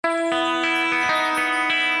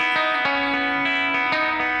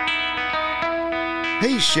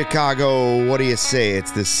Hey, Chicago, what do you say? It's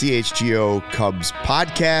the CHGO Cubs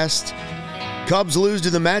podcast. Cubs lose to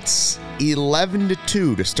the Mets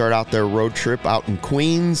 11-2 to start out their road trip out in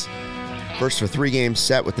Queens. First of a 3-game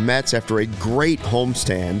set with the Mets after a great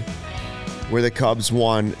homestand where the Cubs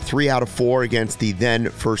won 3 out of 4 against the then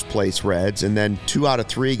first-place Reds and then 2 out of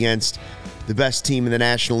 3 against the best team in the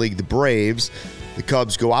National League, the Braves. The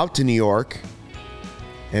Cubs go out to New York,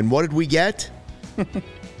 and what did we get?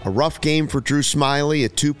 A rough game for Drew Smyly, a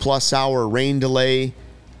 2+ hour rain delay,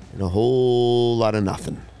 and a whole lot of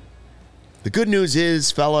nothing. The good news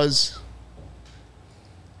is, fellas,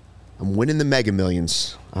 I'm winning the Mega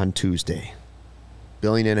Millions on Tuesday. $1.5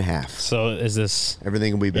 billion. So is this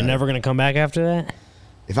everything will be better? You're never going to come back after that?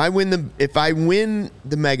 If I win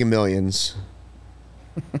the Mega Millions,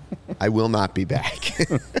 I will not be back.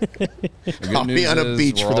 I'll be on a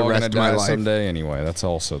beach for the rest of my life someday anyway. That's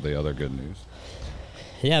also the other good news.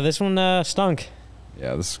 Yeah, this one stunk.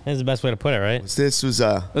 Yeah, this is the best way to put it, right? This is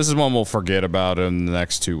one we'll forget about in the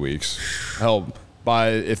next 2 weeks. Hell,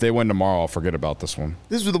 if they win tomorrow, I'll forget about this one.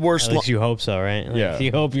 This was the worst. At least you hope so, right? Like, yeah.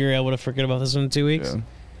 You hope you're able to forget about this one in 2 weeks.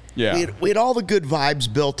 Yeah. We had all the good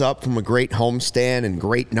vibes built up from a great homestand and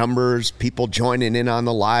great numbers. People joining in on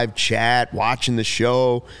the live chat, watching the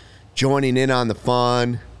show, joining in on the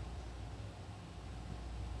fun.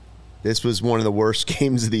 This was one of the worst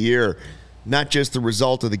games of the year. Not just the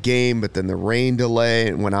result of the game, but then the rain delay.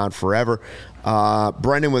 It went on forever.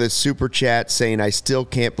 Brendan with a super chat saying, I still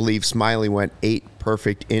can't believe Smyly went 8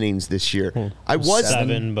 perfect innings this year. I was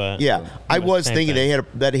 7, but yeah, I was thinking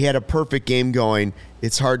that he had a perfect game going.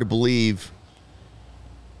 It's hard to believe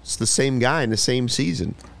it's the same guy in the same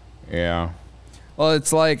season. Yeah. Well,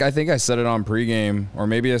 it's like, I think I said it on pregame, or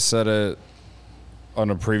maybe I said it on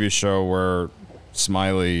a previous show where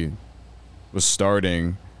Smyly was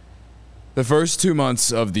starting. The first 2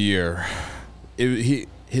 months of the year,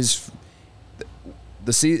 his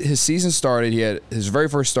season started. He had his very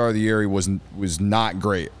first start of the year. He was not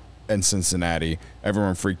great in Cincinnati.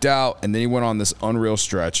 Everyone freaked out, and then he went on this unreal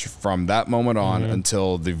stretch from that moment on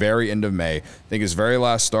until the very end of May. I think his very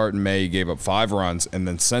last start in May, he gave up 5 runs, and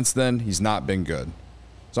then since then, he's not been good.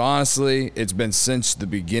 So honestly, it's been since the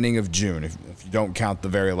beginning of June, if you don't count the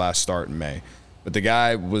very last start in May. But the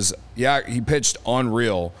guy he pitched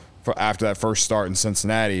unreal after that first start in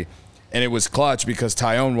Cincinnati, and it was clutch because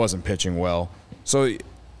Tyone wasn't pitching well. So,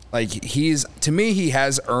 like, to me, he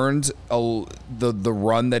has earned the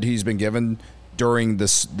run that he's been given during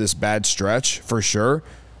this bad stretch for sure.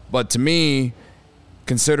 But to me,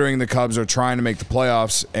 considering the Cubs are trying to make the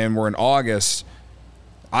playoffs and we're in August,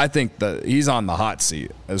 I think that he's on the hot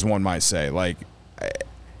seat, as one might say. Like,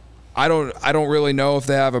 I don't really know if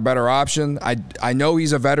they have a better option. I know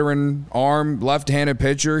he's a veteran arm, left-handed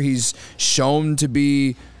pitcher. He's shown to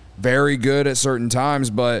be very good at certain times,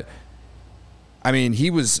 but I mean, he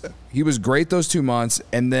was great those 2 months,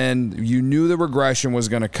 and then you knew the regression was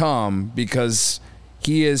going to come because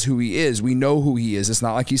he is who he is. We know who he is. It's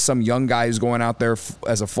not like he's some young guy who's going out there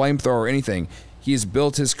as a flamethrower or anything. He has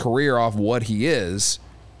built his career off what he is.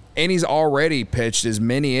 And he's already pitched as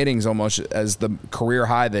many innings almost as the career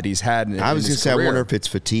high that he's had in his career. I was going to say, I wonder if it's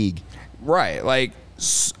fatigue. Right. Like,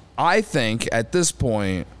 I think at this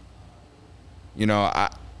point,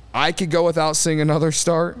 I could go without seeing another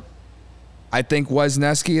start. I think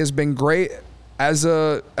Wesneski has been great as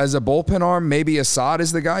a bullpen arm. Maybe Assad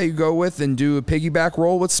is the guy you go with and do a piggyback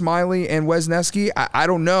role with Smyly and Wesneski. I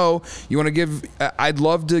don't know. You want to give – I'd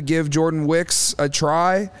love to give Jordan Wicks a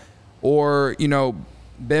try, or,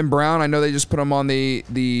 Ben Brown. I know they just put him on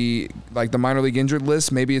the minor league injured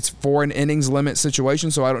list. Maybe it's for an innings limit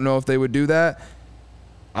situation, so I don't know if they would do that.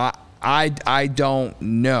 I don't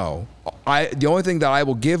know. The only thing that I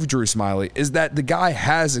will give Drew Smyly is that the guy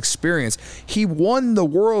has experience. He won the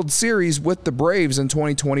World Series with the Braves in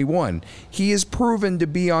 2021. He is proven to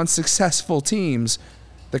be on successful teams.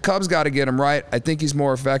 The Cubs got to get him right. I think he's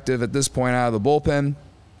more effective at this point out of the bullpen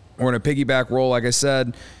or in a piggyback role, like I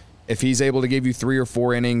said. If he's able to give you 3 or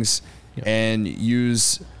 4 innings and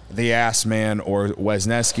use the ass man or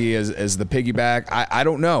Wesneski as the piggyback, I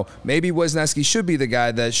don't know. Maybe Wesneski should be the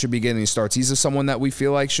guy that should be getting these starts. He's someone that we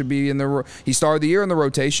feel like should be he started the year in the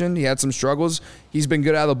rotation. He had some struggles. He's been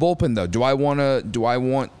good out of the bullpen, though. Do I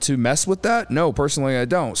want to mess with that? No, personally, I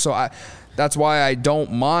don't. So that's why I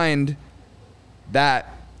don't mind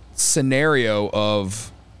that scenario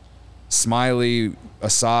of Smyly,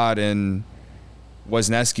 Assad, and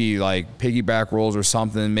Wesneski, like piggyback roles or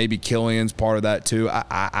something. Maybe Killian's part of that too.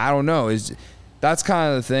 I don't know. That's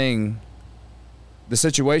kind of the thing the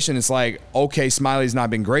situation is like, okay, Smiley's not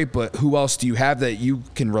been great, but who else do you have that you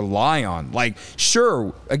can rely on? Like,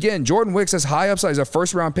 sure, again, Jordan Wicks has high upside as a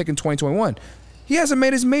first-round pick in 2021. He hasn't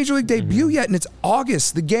made his major league debut yet, and it's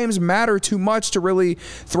August. The games matter too much to really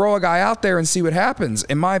throw a guy out there and see what happens,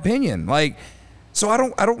 in my opinion. Like, so I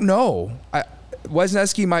don't know.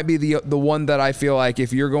 Wisniewski might be the one that I feel like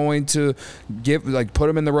if you're going to put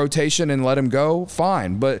him in the rotation and let him go,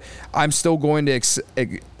 fine. But I'm still going to expect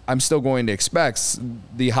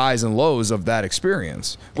the highs and lows of that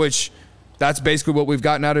experience, which that's basically what we've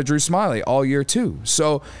gotten out of Drew Smiley all year too.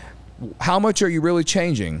 So how much are you really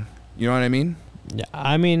changing? You know what I mean? Yeah,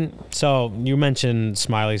 I mean, so you mentioned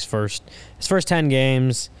Smiley's first 10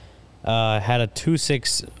 games, had a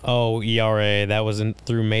 2.60 ERA. That was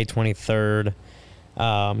through May 23rd.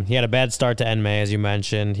 He had a bad start to end May, as you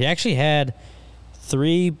mentioned. He actually had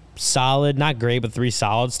 3 solid, not great, but 3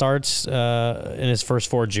 solid starts in his first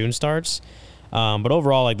 4 June starts. But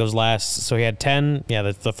overall, like those last, so he had 10,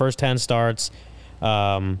 the first 10 starts,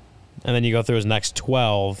 and then you go through his next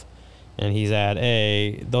 12, and he's at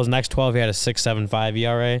those next 12, he had a 6.75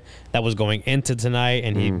 ERA. That was going into tonight,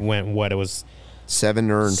 and he went, it was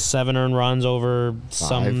 7 earned runs over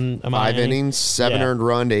some amount 5 innings, 7 earned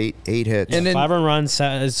run, 8 hits. And then 5 earned runs,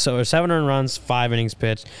 so 7 earned runs, 5 innings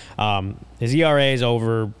pitched. His ERA is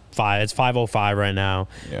over 5. It's 5.05 right now.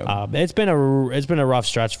 Yeah. It's been a rough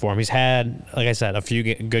stretch for him. He's had, like I said, a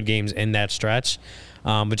few good games in that stretch,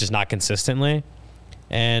 but just not consistently.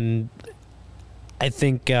 And I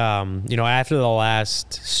think after the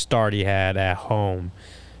last start he had at home,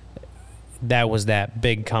 that was that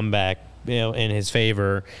big comeback, in his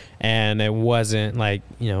favor, and it wasn't like,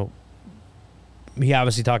 he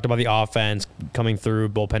obviously talked about the offense coming through,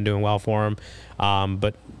 bullpen doing well for him,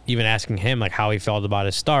 but even asking him like how he felt about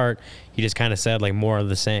his start, he just kind of said like more of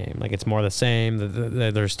the same. Like it's more of the same.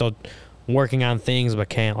 They're still working on things, but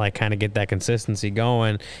can't like kind of get that consistency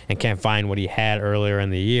going and can't find what he had earlier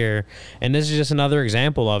in the year. And this is just another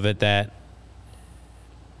example of it, that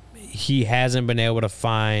he hasn't been able to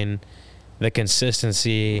find the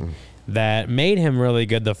consistency that made him really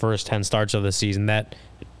good the first 10 starts of the season, that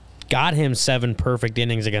got him 7 perfect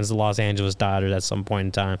innings against the Los Angeles Dodgers at some point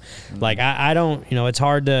in time. Like I don't, it's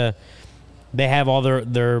hard to, they have all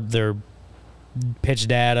their pitch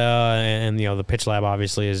data, and the pitch lab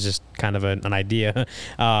obviously is just kind of an idea,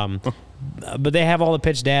 but they have all the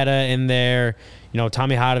pitch data in there.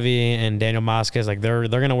 Tommy Hotovy and Daniel Mosquez, like they're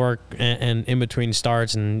gonna work and in between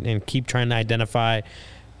starts and keep trying to identify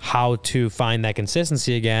how to find that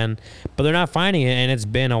consistency again, but they're not finding it, and it's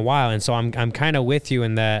been a while. And so I'm kind of with you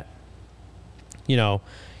in that,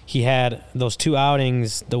 he had those 2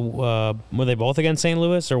 outings. Were they both against St.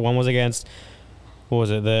 Louis, or one was against, what was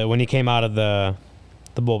it? When he came out of the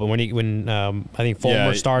bullpen, when I think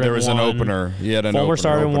Fulmer started. There was an opener. He had an Fulmer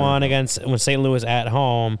started opener. one against St. Louis at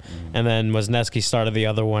home, and then Wisniewski started the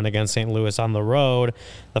other one against St. Louis on the road.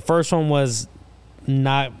 The first one was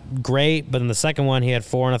not great, but in the second one he had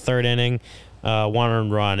 4 1/3 inning, 1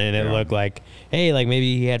 earned run, and it looked like, hey, like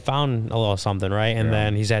maybe he had found a little something, right? And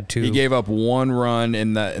then he's had 2. He gave up 1 run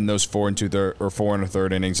in those 4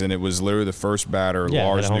 1/3 innings, and it was literally the first batter,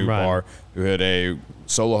 Lars Nootbaar, who hit a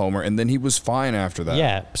solo homer, and then he was fine after that.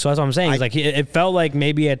 Yeah, so that's what I'm saying. It felt like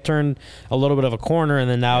maybe it turned a little bit of a corner, and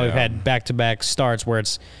then now we've had back-to-back starts where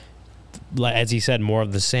it's, as he said, more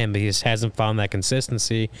of the same, but he just hasn't found that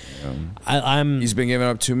consistency. He's been giving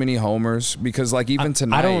up too many homers, because like even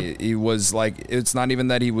tonight he was like, it's not even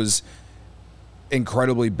that he was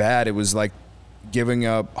incredibly bad, it was like giving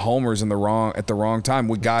up homers at the wrong time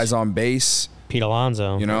with guys on base. Pete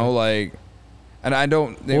Alonso, and I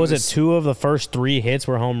don't. What was it? 2 of the first 3 hits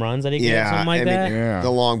were home runs that he gave, something like that. The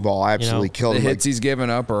long ball absolutely killed him. The hits he's given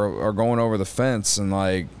up are going over the fence, and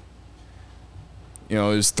like, it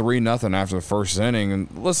was 3-0 after the first inning. And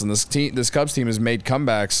listen, this Cubs team has made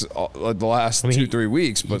comebacks the last 2-3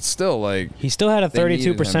 weeks, but still, like, he still had a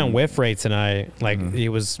 32% whiff rate tonight. Like he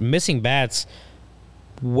was missing bats,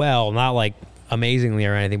 not like amazingly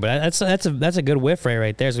or anything, but that's a good whiff rate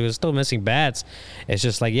right there. So he was still missing bats. It's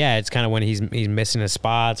just like, it's kind of when he's missing his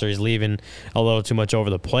spots or he's leaving a little too much over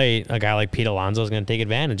the plate. A guy like Pete Alonso is going to take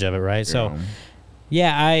advantage of it, right? So,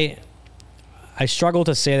 I struggle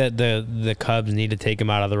to say that the Cubs need to take him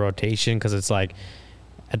out of the rotation, because it's like,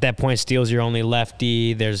 at that point, Steele's your only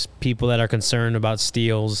lefty. There's people that are concerned about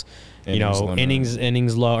Steele's,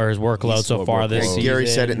 innings low, or his workload so far this season. Gary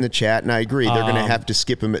said it in the chat, and I agree. They're going to have to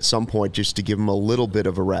skip him at some point just to give him a little bit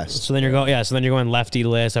of a rest. So then you're going lefty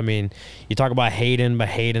list. I mean, you talk about Hayden, but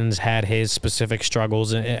Hayden's had his specific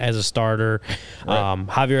struggles as a starter. Right.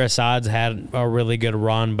 Javier Assad's had a really good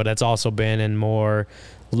run, but it's also been in more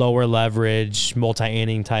lower leverage,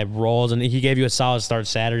 multi-inning type roles. And he gave you a solid start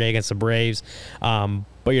Saturday against the Braves.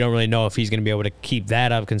 But you don't really know if he's going to be able to keep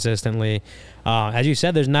that up consistently. As you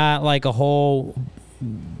said, there's not like a whole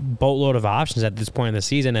boatload of options at this point in the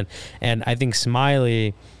season. And I think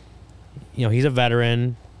Smiley, he's a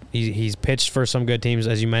veteran. He's pitched for some good teams,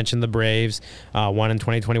 as you mentioned, the Braves, won in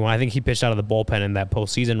 2021. I think he pitched out of the bullpen in that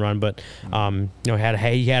postseason run, but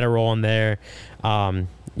he had a role in there.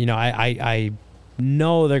 I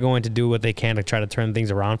know they're going to do what they can to try to turn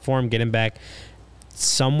things around for him, get him back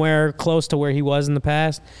somewhere close to where he was in the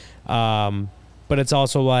past. But it's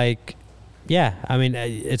also like,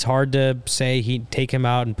 it's hard to say take him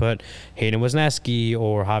out and put Hayden Wisniewski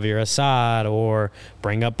or Javier Assad or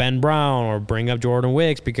bring up Ben Brown or bring up Jordan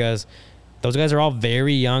Wicks, because those guys are all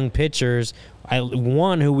very young pitchers.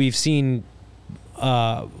 One who we've seen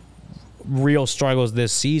real struggles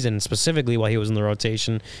this season, specifically while he was in the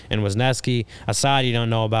rotation, and Wisniewski. Assad you don't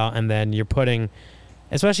know about, and then you're putting,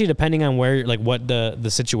 especially depending on where, like what the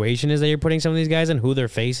situation is that you're putting some of these guys in, who they're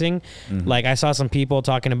facing. Mm-hmm. Like I saw some people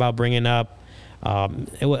talking about bringing up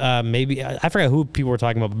maybe I forgot who people were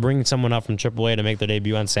talking about, but bringing someone up from AAA to make their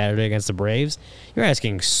debut on Saturday against the Braves. You're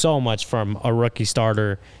asking so much from a rookie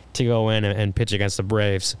starter to go in and pitch against the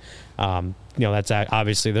Braves. That's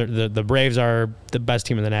obviously the Braves are the best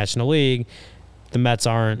team in the National League. The Mets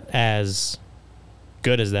aren't as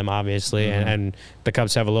good as them, obviously, mm-hmm. and the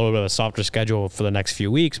Cubs have a little bit of a softer schedule for the next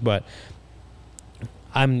few weeks. But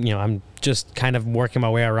I'm just kind of working my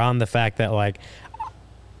way around the fact that like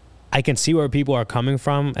I can see where people are coming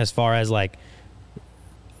from as far as like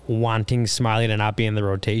wanting Smiley to not be in the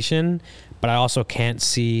rotation, but I also can't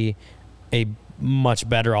see a much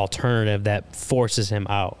better alternative that forces him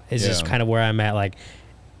out. It's just kind of where I'm at. Like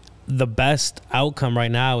the best outcome right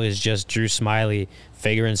now is just Drew Smiley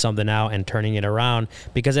figuring something out and turning it around,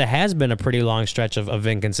 because it has been a pretty long stretch of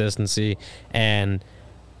inconsistency, and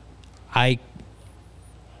I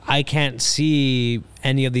can't see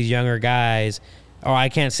any of these younger guys, or I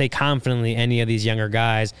can't say confidently any of these younger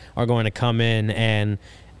guys are going to come in and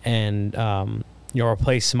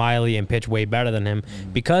replace Smiley and pitch way better than him,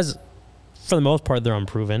 because for the most part they're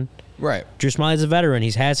unproven. Right. Drew Smiley's a veteran.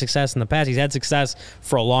 He's had success in the past. He's had success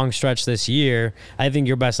for a long stretch this year. I think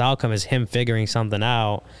your best outcome is him figuring something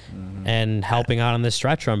out and helping out on this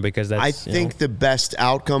stretch run, because that's, I think the best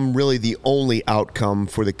outcome, really the only outcome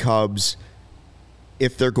for the Cubs,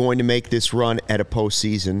 if they're going to make this run at a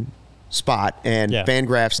postseason spot, and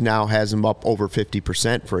Fangraphs now has them up over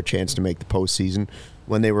 50% for a chance to make the postseason,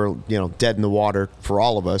 when they were dead in the water for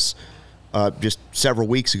all of us just several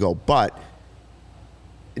weeks ago. But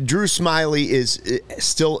Drew Smiley is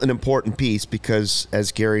still an important piece, because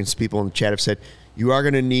as Gary and some people in the chat have said, you are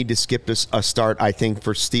going to need to skip a start, I think,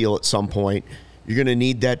 for Steele at some point. You're going to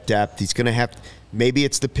need that depth. He's going to have maybe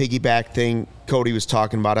it's the piggyback thing Cody was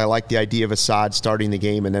talking about. I like the idea of Assad starting the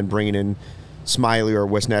game and then bringing in Smiley, or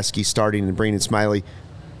Wisniewski starting and bringing in Smiley.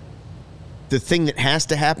 The thing that has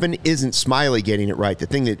to happen isn't Smiley getting it right. The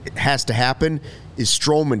thing that has to happen is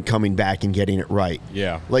Stroman coming back and getting it right.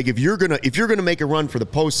 Yeah. Like if you're gonna make a run for the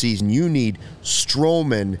postseason, you need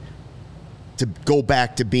Stroman to go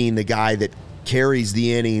back to being the guy that carries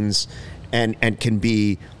the innings and can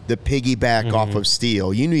be the piggyback off of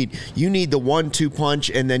Steele. You need the 1-2 punch,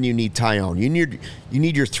 and then you need Tyone. You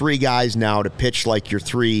need your three guys now to pitch like your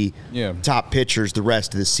three top pitchers the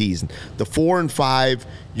rest of the season. The 4 and 5,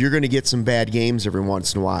 you're going to get some bad games every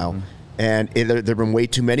once in a while, and there have been way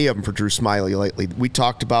too many of them for Drew Smiley lately. We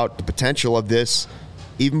talked about the potential of this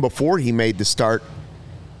even before he made the start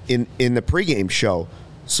in the pregame show.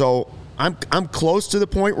 So I'm close to the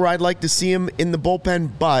point where I'd like to see him in the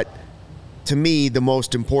bullpen, but to me, the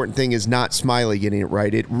most important thing is not Smiley getting it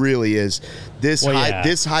right. It really is. This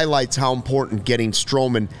highlights how important getting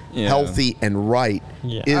Stroman healthy and right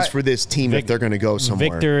is for this team if they're going to go somewhere.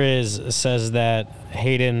 Victor says that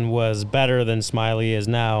Hayden was better than Smiley is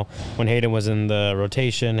now. When Hayden was in the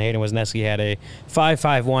rotation, Hayden Wisniewski had a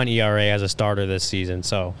 5.51 ERA as a starter this season.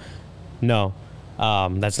 So, no.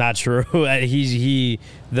 That's not true.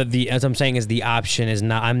 As I'm saying, is the option is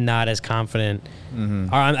not. I'm not as confident,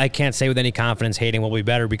 or I can't say with any confidence Hayden will be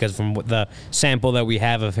better, because from the sample that we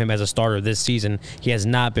have of him as a starter this season, he has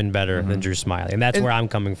not been better than Drew Smiley, and that's where I'm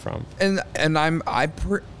coming from. And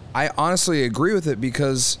I honestly agree with it,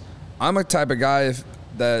 because I'm a type of guy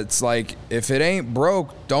that's like, if it ain't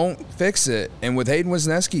broke, don't fix it. And with Hayden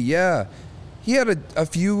Wisniewski, he had a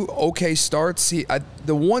few okay starts.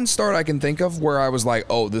 The one start I can think of where I was like,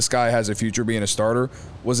 oh, this guy has a future being a starter,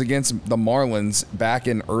 was against the Marlins back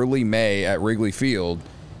in early May at Wrigley Field.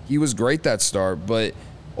 He was great that start, but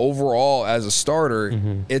overall as a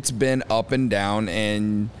starter, it's been up and down,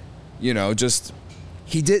 and just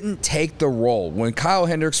he didn't take the role when Kyle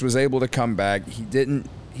Hendricks was able to come back. He didn't.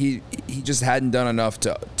 He just hadn't done enough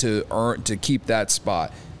to keep that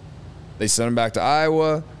spot. They sent him back to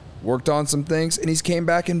Iowa, worked on some things, and he's came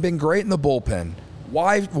back and been great in the bullpen.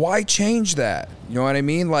 Why change that? You know what I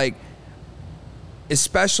mean? Like,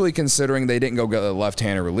 especially considering they didn't go get a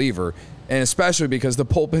left-handed reliever, and especially because the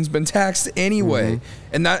bullpen's been taxed anyway.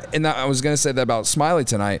 And that I was going to say that about Smiley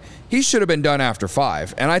tonight. He should have been done after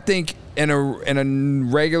 5. And I think in a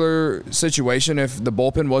regular situation, if the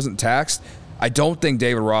bullpen wasn't taxed, I don't think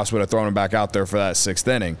David Ross would have thrown him back out there for that 6th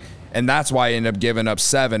inning. And that's why I ended up giving up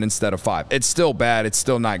 7 instead of 5. It's still bad. It's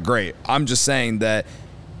still not great. I'm just saying that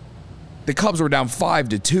the Cubs were down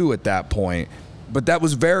 5-2 at that point. But that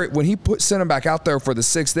was when he sent him back out there for the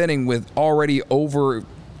 6th inning with already over,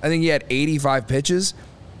 I think he had 85 pitches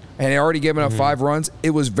and he already given up 5 runs.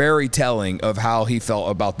 It was very telling of how he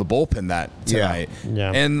felt about the bullpen that tonight.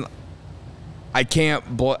 Yeah. And I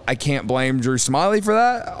can't blame Drew Smiley for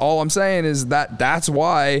that. All I'm saying is that's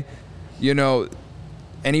why,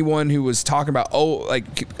 anyone who was talking about,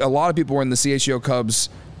 like a lot of people were in the CHGO Cubs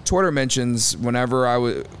Twitter mentions whenever I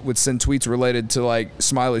would send tweets related to like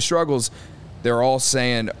Smiley struggles. They're all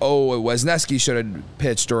saying, Wesneski should have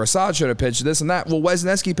pitched or Assad should have pitched this and that. Well,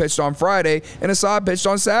 Wesneski pitched on Friday and Assad pitched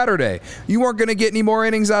on Saturday. You weren't going to get any more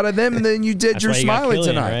innings out of them than you did Drew Smiley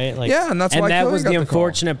tonight. Right? And that's why that Killian was the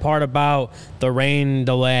unfortunate part about the rain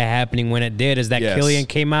delay happening when it did is that Killian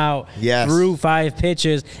came out, threw 5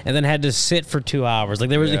 pitches, and then had to sit for 2 hours.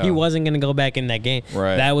 Like he wasn't going to go back in that game.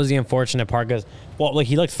 Right. That was the unfortunate part because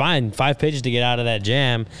he looked fine, 5 pitches to get out of that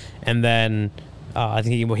jam, and then. I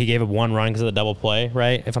think he gave up 1 run because of the double play,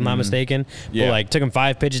 right? If I'm not mistaken. Yeah. But took him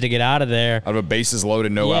 5 pitches to get out of there. Out of a bases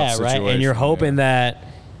loaded, no out situation. Right. And you're hoping that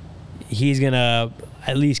he's gonna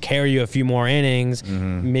at least carry you a few more innings.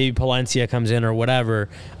 Maybe Palencia comes in or whatever.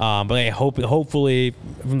 But hopefully,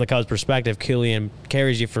 from the Cubs' perspective, Killian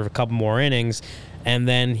carries you for a couple more innings. And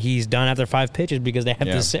then he's done after 5 pitches because they have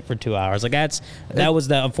to sit for 2 hours. That was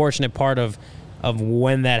the unfortunate part of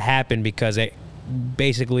when that happened because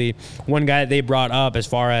basically one guy that they brought up as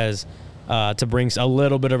far as to bring a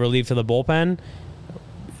little bit of relief to the bullpen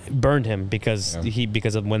burned him because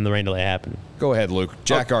of when the rain delay happened. Go ahead, Luke.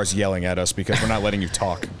 Jack R's yelling at us because we're not letting you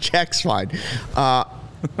talk. Jack's fine.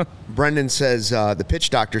 Brendan says the pitch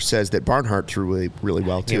doctor says that Barnhart threw really, really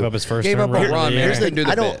well too. Gave up his first Gave up a run, man.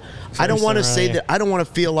 I don't want to say that. I don't want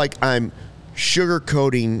to feel like I'm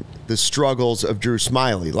sugarcoating the struggles of Drew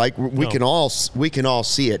Smiley. Like we can all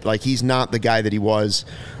see it. Like he's not the guy that he was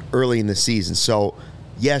early in the season. So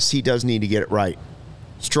yes, he does need to get it right.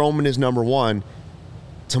 Stroman is number 1.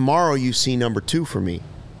 Tomorrow you see number 2 for me.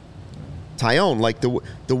 Tyone, like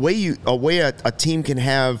the way a team can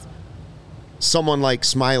have someone like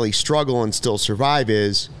Smiley struggle and still survive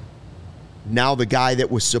is now the guy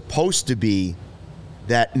that was supposed to be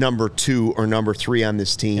that number 2 or number 3 on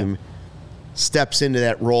this team steps into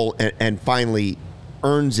that role and finally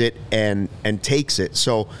earns it and takes it.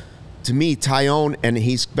 So to me, Tyone, and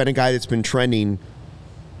he's been a guy that's been trending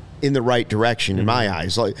in the right direction in my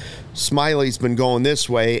eyes. Like Smiley's been going this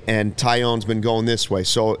way and Tyone's been going this way.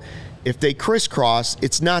 So if they crisscross,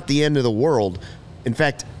 it's not the end of the world. In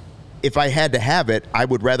fact, if I had to have it, I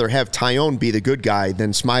would rather have Tyone be the good guy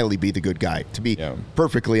than Smiley be the good guy, to be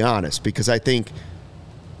perfectly honest, because I think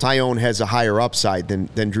Tyone has a higher upside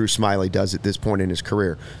than Drew Smiley does at this point in his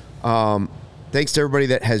career. Thanks to everybody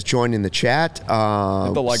that has joined in the chat. Hit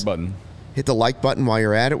the like button. Hit the like button while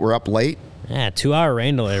you're at it. We're up late. Yeah, 2-hour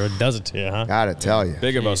rain delay does it to you, huh? Gotta tell you.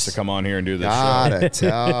 Big of us to come on here and do this show. Gotta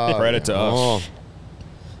tell Credit to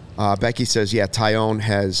us. Becky says, Tyone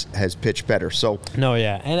has pitched better. So no,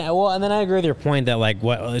 and then I agree with your point that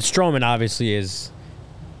Stroman obviously is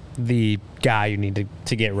the guy you need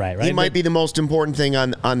to get right? He might be the most important thing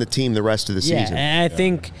on the team the rest of the season. And I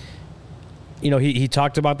think, he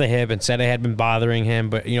talked about the hip and said it had been bothering him,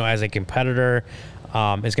 but, as a competitor, it's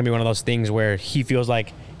going to be one of those things where he feels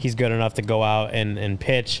like he's good enough to go out and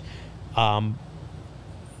pitch.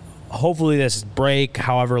 Hopefully this break,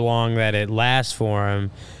 however long that it lasts for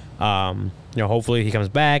him, hopefully he comes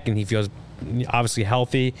back and he feels obviously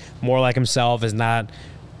healthy, more like himself, is not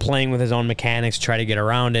playing with his own mechanics, try to get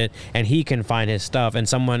around it, and he can find his stuff. And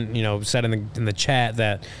someone, said in the chat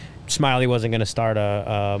that Smiley wasn't going to start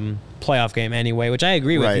a playoff game anyway, which I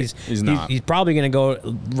agree with. Right. He's not. He's probably going to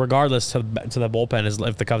go regardless to the bullpen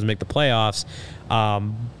if the Cubs make the playoffs.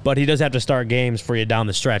 But he does have to start games for you down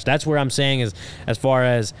the stretch. That's where I'm saying is as far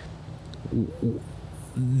as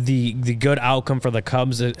the good outcome for the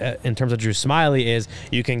Cubs in terms of Drew Smyly is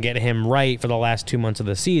you can get him right for the last 2 months of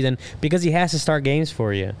the season because he has to start games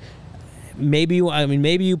for you. Maybe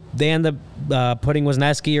they end up putting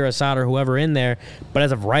Wisniewski or Assad or whoever in there, but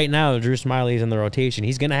as of right now, Drew Smyly is in the rotation.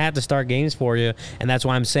 He's going to have to start games for you, and that's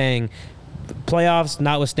why I'm saying playoffs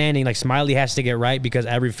notwithstanding, like Smyly has to get right because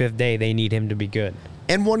every fifth day they need him to be good.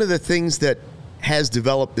 And one of the things that has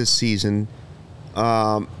developed this season,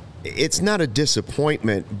 it's not a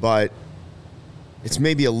disappointment, but it's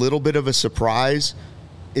maybe a little bit of a surprise,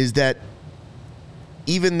 is that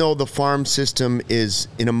even though the farm system is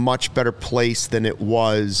in a much better place than it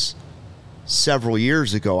was several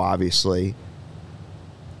years ago, obviously,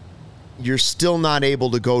 you're still not able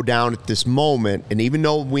to go down at this moment. And even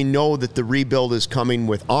though we know that the rebuild is coming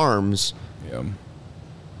with arms,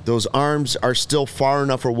 those arms are still far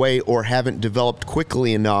enough away or haven't developed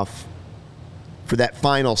quickly enough for that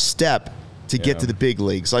final step to get to the big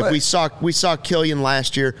leagues. Like we saw Killian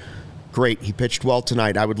last year. Great. He pitched well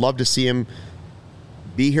tonight. I would love to see him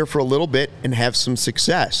be here for a little bit and have some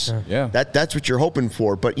success. Yeah. That's what you're hoping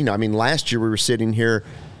for. But, last year we were sitting here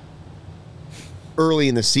early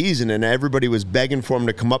in the season and everybody was begging for him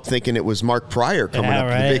to come up thinking it was Mark Pryor coming up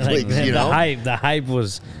to the big leagues, The hype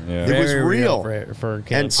was it was real. For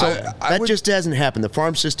and so that just hasn't happened. The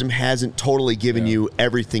farm system hasn't totally given you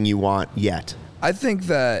everything you want yet. I think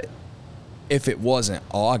that if it wasn't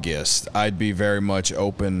August, I'd be very much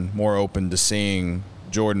more open to seeing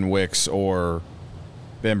Jordan Wicks or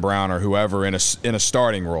Ben Brown or whoever in a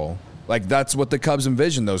starting role. Like that's what the Cubs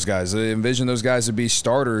envision those guys. They envision those guys to be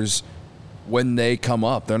starters when they come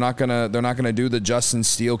up. They're not gonna do the Justin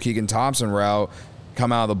Steele, Keegan Thompson route,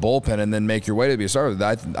 come out of the bullpen and then make your way to be a starter.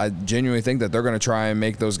 I genuinely think that they're gonna try and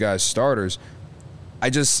make those guys starters.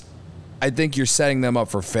 I think you're setting them up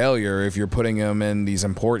for failure if you're putting them in these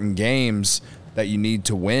important games that you need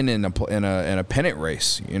to win in a pennant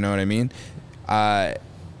race. You know what I mean? How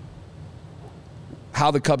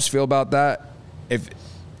the Cubs feel about that?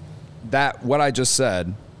 What I just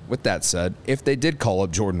said. With that said, if they did call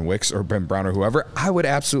up Jordan Wicks or Ben Brown or whoever, I would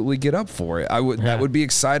absolutely get up for it. That would be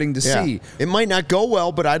exciting to see. It might not go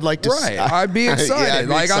well, but I'd like to. Right, I'd be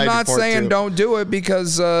excited. I'm not saying don't do it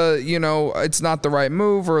because it's not the right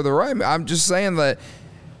move or the right. I'm just saying that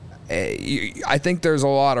I think there's a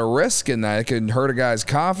lot of risk in that. It can hurt a guy's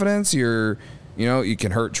confidence. You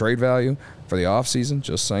can hurt trade value for the offseason.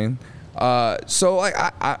 Just saying.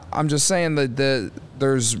 I'm just saying that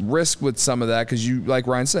there's risk with some of that because like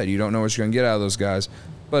Ryan said, you don't know what you're going to get out of those guys.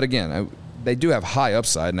 But again, they do have high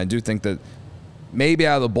upside, and I do think that maybe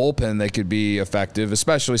out of the bullpen they could be effective,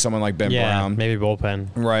 especially someone like Ben Brown. Maybe bullpen.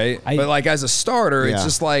 Right. But like as a starter, it's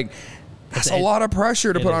just like that's a lot of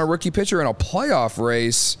pressure to put on a rookie pitcher in a playoff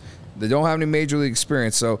race. They don't have any major league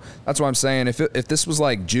experience, so that's what I'm saying. If this was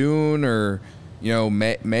like June or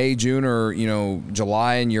May, June, or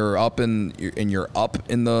July, and you're up in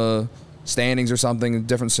the standings or something, a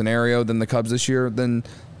different scenario than the Cubs this year, then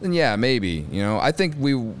yeah, maybe. I think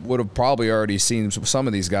we would have probably already seen some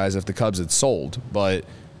of these guys if the Cubs had sold, but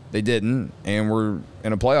they didn't, and we're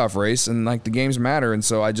in a playoff race, and like the games matter, and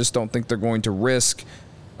so I just don't think they're going to risk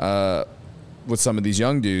with some of these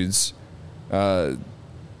young dudes down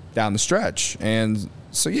the stretch, and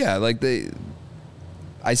so yeah,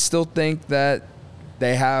 I still think that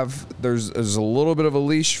there's a little bit of a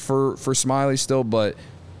leash for Smyly still, but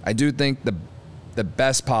I do think the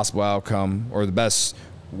best possible outcome or the best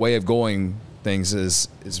way of going things is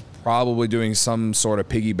probably doing some sort of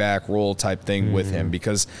piggyback role type thing with him,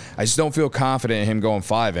 because I just don't feel confident in him going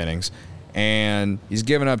 5 innings, and he's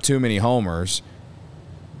given up too many homers.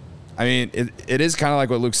 I mean, it is kind of like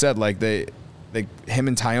what Luke said, like him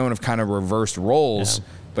and Tyone have kind of reversed roles. Yeah.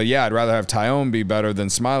 But yeah, I'd rather have Tyone be better than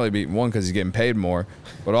Smyly be, one, because he's getting paid more,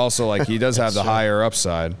 but also like he does have the higher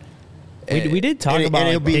upside. We did talk about, and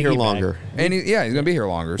he'll be here longer. And he's gonna be here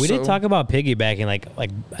longer. We did talk about piggybacking,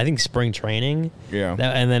 like I think spring training. Yeah.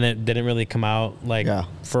 And then it didn't really come out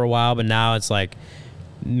for a while, but now it's like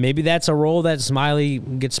maybe that's a role that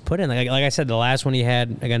Smyly gets put in. Like I said, the last one he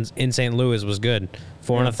had against in St. Louis was good.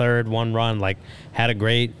 4 1/3, 1 run. Like had a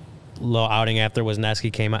great low outing after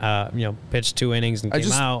Wisniewski came pitched 2 innings and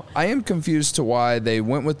came out. I am confused to why they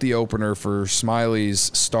went with the opener for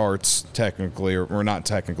Smyly's starts, technically, or not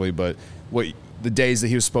technically, but the days that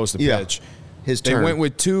he was supposed to pitch. His turn. They went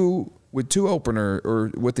with the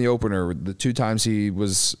opener the 2 times he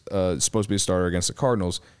was supposed to be a starter against the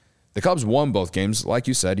Cardinals. The Cubs won both games. Like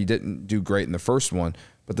you said, he didn't do great in the first one,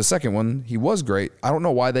 but the second one, he was great. I don't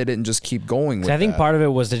know why they didn't just keep going with that. I think part of it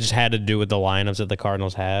was they just had to do with the lineups that the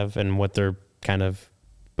Cardinals have and what they're kind of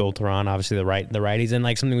built around obviously the righties, and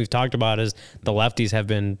like something we've talked about is the lefties have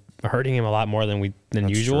been hurting him a lot more than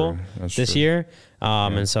usual this year.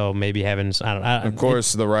 And so maybe having of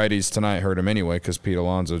course the righties tonight hurt him anyway because Pete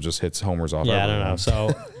Alonso just hits homers off. Yeah, everyone. I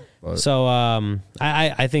don't know. So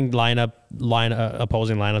I think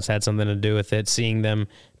opposing lineups had something to do with it. Seeing them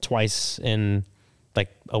twice in like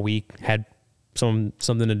a week had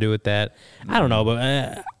something to do with that. I don't know,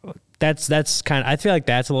 but that's kind of, I feel like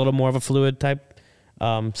that's a little more of a fluid type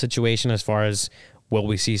situation as far as will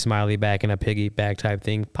we see Smiley back in a piggyback type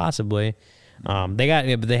thing? Possibly. But they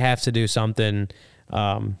have to do something,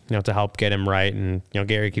 to help get him right. And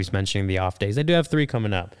Gary keeps mentioning the off days. They do have 3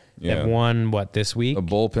 coming up. Yeah. They have one this week. The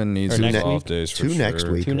bullpen needs those off days. For 2 next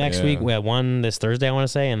week. 2 next week. We have one this Thursday, I want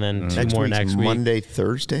to say, and then 2 more next week. Monday,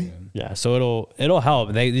 Thursday. Yeah, so it'll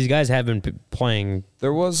help. These guys have been playing.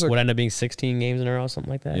 There was what ended up being 16 games in a row, something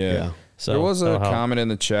like that. Yeah. So there was a comment in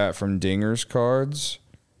the chat from Dingers Cards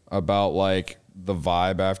about like the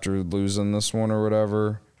vibe after losing this one or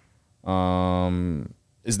whatever.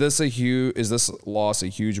 Is this loss a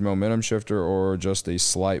huge momentum shifter or just a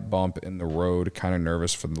slight bump in the road? Kind of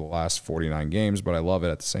nervous for the last 49 games, but I love it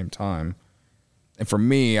at the same time. And for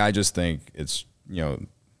me, I just think it's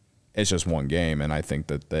just one game, and I think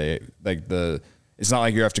that it's not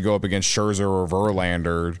like you have to go up against Scherzer or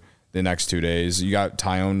Verlander the next 2 days. You got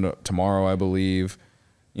Tyone tomorrow, I believe.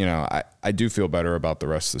 I do feel better about the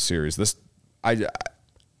rest of the series.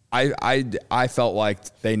 I felt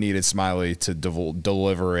like they needed Smiley to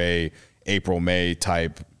deliver a April-May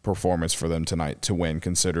type performance for them tonight to win,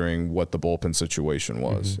 considering what the bullpen situation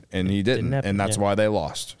was. Mm-hmm. And he didn't and that's why they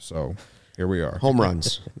lost. So here we are. Home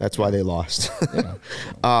runs. That's why they lost.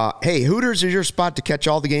 Hey, Hooters is your spot to catch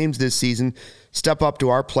all the games this season. Step up to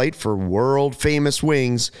our plate for world-famous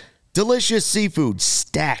wings, delicious seafood,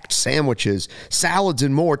 stacked sandwiches, salads,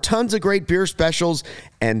 and more. Tons of great beer specials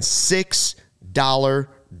and $6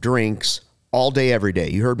 drinks all day, every day.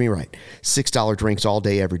 You heard me right. $6 drinks all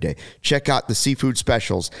day, every day. Check out the seafood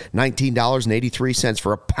specials. $19.83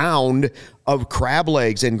 for a pound of crab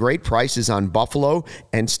legs and great prices on buffalo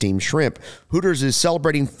and steamed shrimp. Hooters is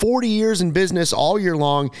celebrating 40 years in business all year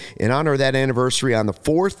long. In honor of that anniversary, on the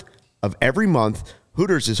 4th of every month,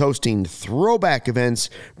 Hooters is hosting throwback events,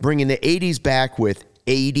 bringing the 80s back with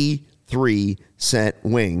 83-cent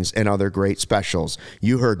wings and other great specials.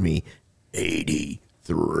 You heard me.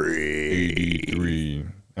 83.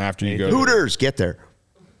 After you go Hooters, get there.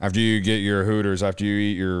 After you get your Hooters, after you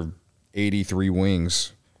eat your 83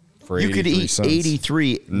 wings for 83 You could eat cents.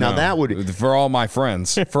 83. Now that would for all my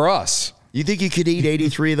friends, for us. You think you could eat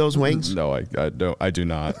 83 of those wings? No, I don't. I do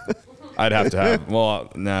not. I'd have to have.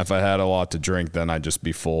 Well, if I had a lot to drink, then I'd just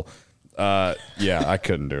be full. Yeah, I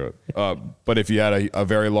couldn't do it. But if you had a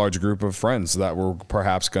very large group of friends that were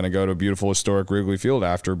perhaps going to go to beautiful historic Wrigley Field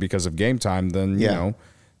after because of game time, then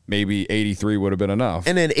maybe 83 would have been enough.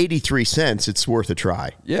 And at 83 cents, it's worth a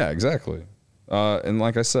try. Yeah, exactly. And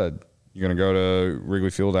like I said, you're going to go to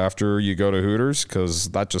Wrigley Field after you go to Hooters, because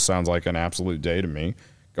that just sounds like an absolute day to me.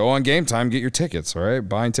 Go on Game Time, get your tickets, all right?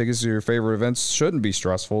 Buying tickets to your favorite events shouldn't be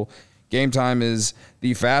stressful. Game Time is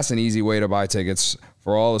the fast and easy way to buy tickets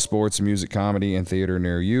for all the sports, music, comedy, and theater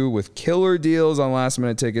near you, with killer deals on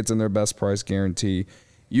last-minute tickets and their best price guarantee.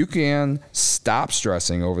 You can stop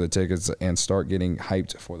stressing over the tickets and start getting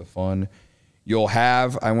hyped for the fun.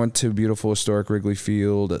 I went to beautiful historic Wrigley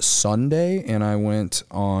Field Sunday, and I went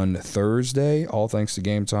on Thursday, all thanks to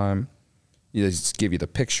Game Time. They just give you the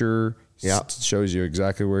picture. Yeah. Shows you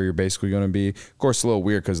exactly where you're basically going to be. Of course, it's a little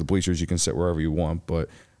weird because the bleachers, you can sit wherever you want, but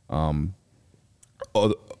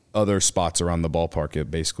other spots around the ballpark,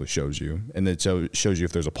 it basically shows you. And it shows you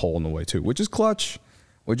if there's a pole in the way, too, which is clutch.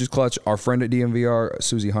 Our friend at DMVR,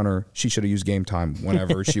 Susie Hunter, she should have used Game Time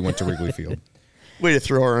whenever she went to Wrigley Field. Way to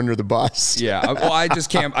throw her under the bus. Yeah, well,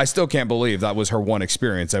 I still can't believe that was her one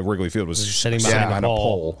experience at Wrigley Field, was sitting behind a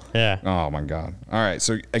pole. Yeah. Oh, my God. All right,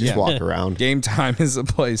 so again, just walk around. Game Time is a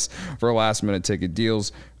place for last-minute ticket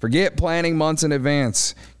deals. Forget planning months in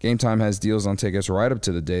advance. Game Time has deals on tickets right up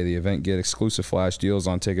to the day of the event. Get exclusive flash deals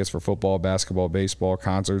on tickets for football, basketball, baseball,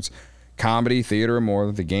 concerts, comedy, theater, and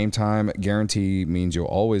more. The Game Time guarantee means you'll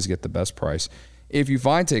always get the best price. If you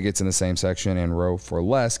find tickets in the same section and row for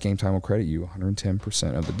less, Game Time will credit you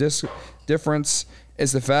 110% of the difference.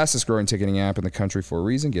 It's the fastest growing ticketing app in the country for a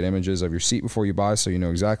reason. Get images of your seat before you buy so you know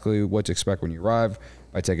exactly what to expect when you arrive.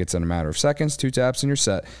 Buy tickets in a matter of seconds. 2 taps and you're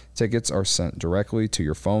set. Tickets are sent directly to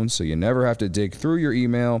your phone so you never have to dig through your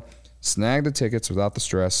email. Snag the tickets without the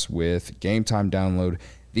stress with Game Time. Download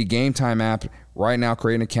the Game Time app right now.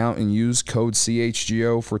 Create an account and use code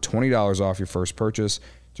CHGO for $20 off your first purchase.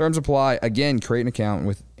 Terms apply. Again, create an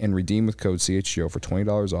account and redeem with code CHGO for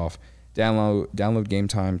 $20 off. Download Game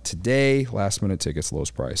Time today. Last minute tickets,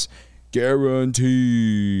 lowest price.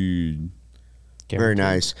 Guaranteed. Very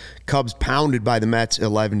nice. Cubs pounded by the Mets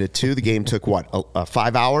 11-2. The game took,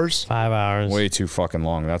 5 hours? 5 hours. Way too fucking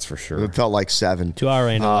long, that's for sure. It felt like 7. 2 hour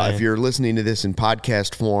rain delay. If you're listening to this in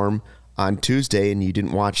podcast form on Tuesday and you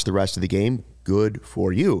didn't watch the rest of the game, good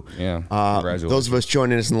for you. Yeah, congratulations. Those of us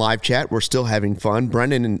joining us in live chat, we're still having fun.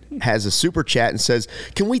 Brendan has a super chat and says,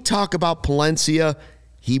 can we talk about Palencia?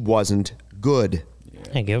 He wasn't good.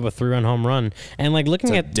 Hey, give up a 3-run home run. And like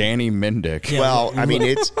looking at Danny Mendick. Yeah. Well, I mean,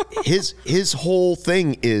 it's his whole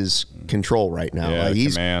thing is control right now. Yeah,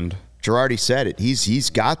 He's command. Girardi said it. He's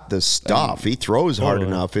got the stuff. He throws hard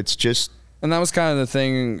enough. It's just, And that was kind of the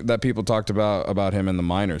thing that people talked about him in the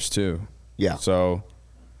minors too. yeah. So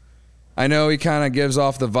I know he kind of gives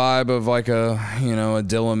off the vibe of like a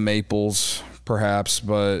Dylan Maples perhaps,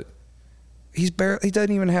 but he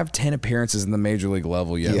doesn't even have 10 appearances in the major league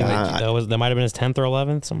level yet. Yeah. that might have been his 10th or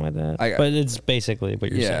 11th, something like that. But it's basically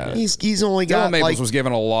what you're saying. He's only Dylan got Maples was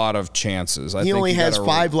given a lot of chances. he only has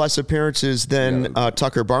 5 less appearances than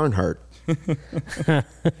Tucker Barnhart. I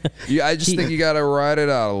just think you got to ride it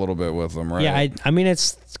out a little bit with him, right? Yeah, I mean,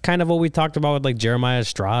 it's kind of what we talked about with like Jeremiah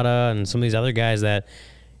Estrada and some of these other guys that,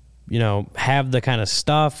 have the kind of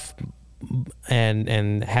stuff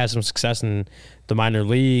and have some success in the minor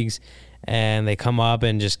leagues, and they come up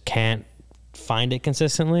and just can't find it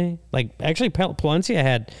consistently. Like, actually, Palencia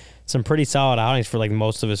had some pretty solid outings for like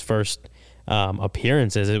most of his first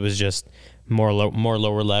appearances. It was just more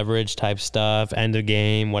lower leverage type stuff, end of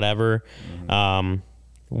game, whatever.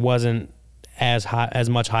 Wasn't as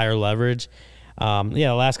much higher leverage.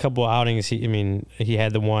 The last couple of outings, he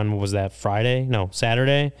had the one, what was that,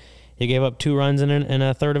 Saturday? He gave up 2 runs in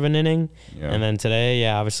a third of an inning. Yeah. And then today,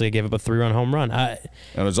 obviously he gave up a 3-run home run. And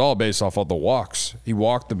it's all based off of the walks. He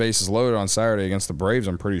walked the bases loaded on Saturday against the Braves,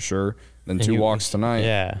 I'm pretty sure. Then 2 walks tonight.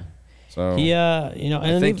 Yeah. So he,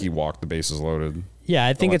 I think he walked the bases loaded. Yeah,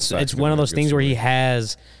 I think it's one of those things where he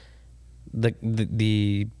has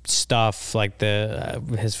the stuff like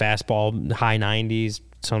his fastball high 90s,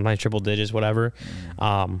 sometimes triple digits, whatever.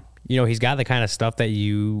 He's got the kind of stuff that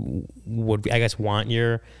you would, I guess, want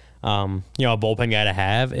your a bullpen guy to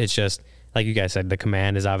have. It's just like you guys said, the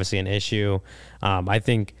command is obviously an issue. I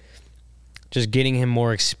think just getting him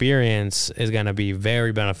more experience is going to be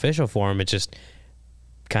very beneficial for him. It just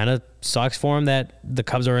kind of sucks for him that the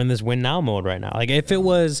Cubs are in this win now mode right now. Like, if it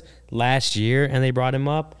was last year and they brought him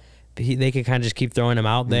up, they could kind of just keep throwing him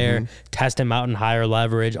out there, test him out in higher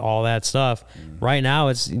leverage, all that stuff. Right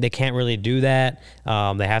now, they can't really do that.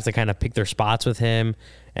 They have to kind of pick their spots with him,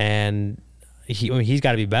 and he's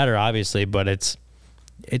got to be better, obviously. But it's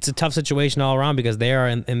a tough situation all around because they are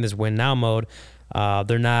in this win now mode.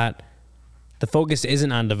 They're not. The focus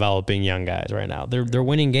isn't on developing young guys right now. They're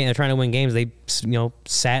winning games. They're trying to win games. They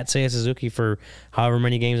sat Seiya Suzuki for however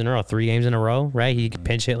many games in a row, 3 games in a row, right? He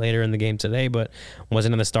pinch hit later in the game today, but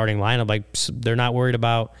wasn't in the starting lineup. Like, they're not worried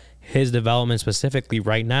about his development specifically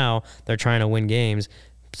right now. They're trying to win games.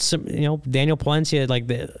 Daniel Palencia,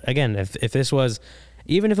 again, if this was,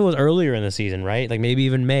 even if it was earlier in the season, right? Like maybe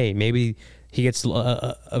even May, maybe he gets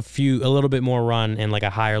a little bit more run in like a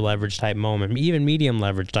higher leverage type moment, even medium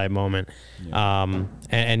leverage type moment,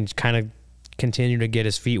 and kind of continue to get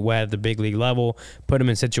his feet wet at the big league level, put him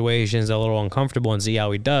in situations a little uncomfortable and see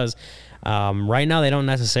how he does. Right now, they don't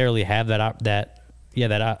necessarily have that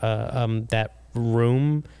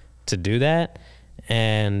room to do that,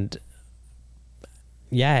 and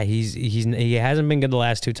he hasn't been good the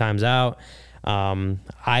last 2 times out.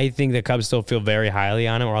 I think the Cubs still feel very highly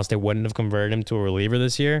on him, or else they wouldn't have converted him to a reliever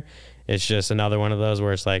this year. It's just another one of those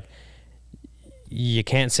where it's like, you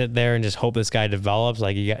can't sit there and just hope this guy develops.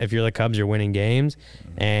 Like, if you're the Cubs, you're winning games,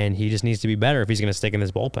 and he just needs to be better if he's going to stick in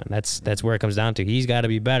this bullpen. That's where it comes down to. He's got to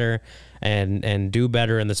be better and do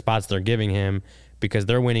better in the spots they're giving him, because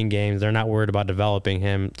they're winning games. They're not worried about developing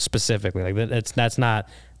him specifically. Like, that's not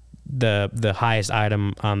the highest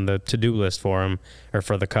item on the to-do list for him or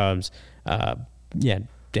for the Cubs.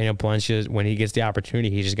 Daniel Palencia, when he gets the opportunity,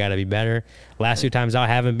 he's just got to be better. Last 2 times out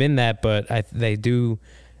haven't been that, but they do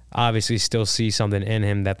obviously still see something in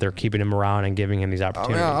him that they're keeping him around and giving him these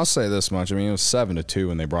opportunities. I'll say this much. I mean, it was 7-2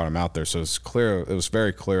 when they brought him out there, so it's clear. It was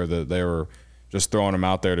very clear that they were just throwing him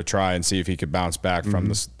out there to try and see if he could bounce back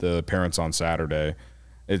from the appearance on Saturday.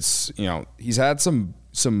 It's, he's had some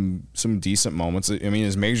decent moments. I mean,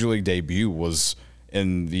 his major league debut was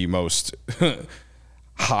in the most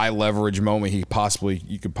high leverage moment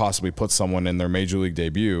you could possibly put someone in their major league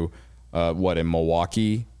debut. In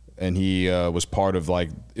Milwaukee, and he was part of like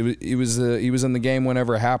he was in the game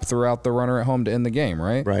whenever Happ threw out the runner at home to end the game,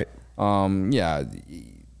 right? Right. Yeah.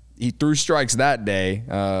 He threw strikes that day.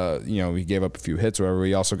 He gave up a few hits or whatever.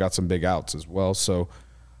 He also got some big outs as well. So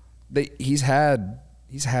he's had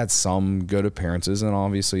some good appearances, and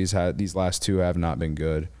obviously he's had these last two have not been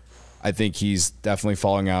good. I think he's definitely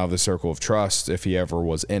falling out of the circle of trust if he ever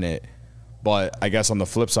was in it. But I guess on the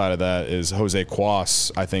flip side of that is Jose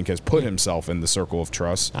Cuas, I think, has put himself in the circle of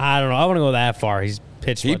trust. I don't know. I wouldn't go that far. He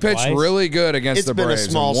pitched twice? Really good against the Braves. It's been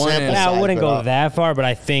a small sample size. I wouldn't go that far, but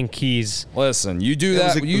I think he's... Listen, you do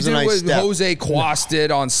that. You do what Jose Cuas did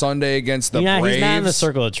on Sunday against the Braves. He's not in the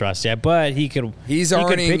circle of trust yet, but he could. He's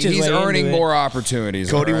earning more opportunities.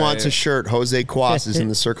 Cody wants a shirt. Jose Cuas is in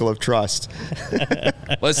the circle of trust.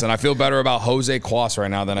 Listen, I feel better about Jose Cuas right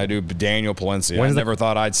now than I do Daniel Palencia. I never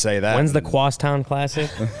thought I'd say that. When's the Cuastown Classic?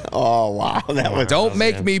 Oh wow, that was. Don't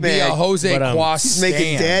make me be a Jose Cuas. He's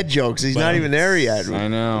making dad jokes. He's not even there yet. I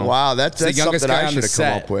know. Wow, that's something I should have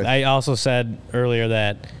come up with. I also said earlier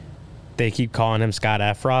that they keep calling him Scott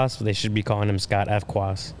F. Ross, but they should be calling him Scott F.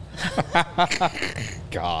 Quas.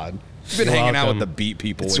 God. You've been hanging out with the beat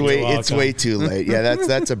people. It's way too late. Yeah,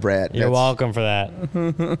 that's a brat. You're welcome for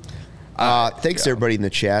that. Thanks to everybody in the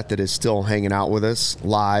chat that is still hanging out with us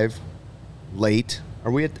live, late.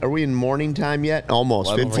 Are we in morning time yet?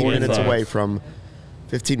 Almost 15 minutes away from.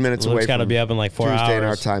 15 minutes away. It's got to be up in like 4 hours. Tuesday in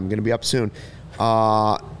our time. Going to be up soon.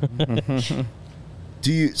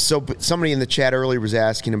 Somebody in the chat earlier was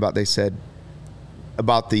asking about. They said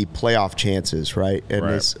about the playoff chances, right? And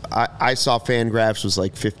I saw Fangraphs was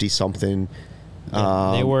like 50 something.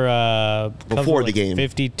 They were before the game,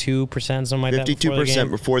 52%, something like that. 52%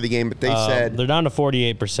 before the game, but they said they're down to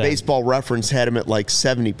 48%. Baseball Reference had them at like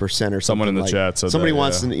 70% or something. Someone in the chat said somebody that,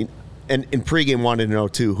 wants to. And in pregame wanted to know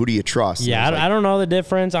too, who do you trust? Yeah, I don't know the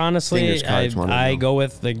difference, honestly. I go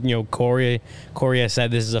with Corey. Corey has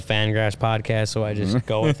said this is a Fangraphs podcast, so I just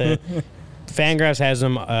go with it. Fangraphs has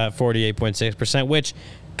them 48.6%, which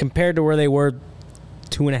compared to where they were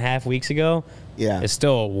 2.5 weeks ago, is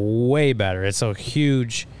still way better. It's a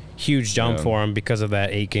huge jump for them because of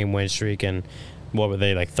that 8-game win streak and. What were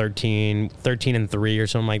they, like 13-3 or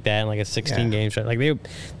something like that, and like a 16-game stretch? Like they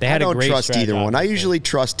had a great. I don't trust either one. I usually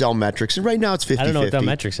trust Delmetrics, and right now it's 50-50. I don't know what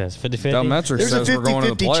Delmetrics says. 50-50. Delmetrics There's says a we're going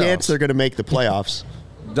to the playoffs. chance they're going to make the playoffs.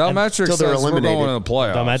 Delmetrics says we're going to the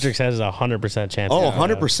playoffs. Delmetrics has a 100% chance. Oh,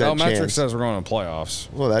 100% chance. Delmetrics says we're going to the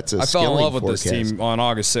playoffs. Well, that's a I fell in love with forecast. this team on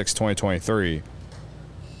August 6, 2023.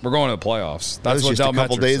 We're going to the playoffs. That's that was what just a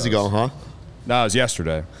couple days ago, huh? No, it was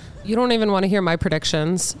yesterday. You don't even want to hear my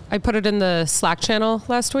predictions. I put it in the Slack channel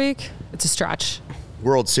last week. It's a stretch.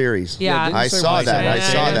 World Series. Yeah. I saw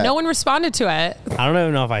that. No one responded to it. I don't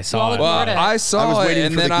even know if I saw it. Well, I saw it,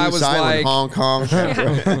 and then I was like, Hong Kong.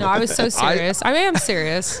 No, I was so serious. I am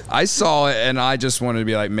serious. I saw it, and I just wanted to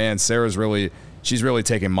be like, man, she's really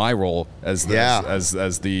taking my role as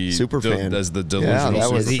the super fan, as the delusional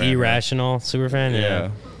that was super fan. The irrational super fan.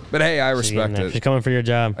 Yeah. But hey, I respect it. She's coming for your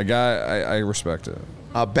job. I respect it.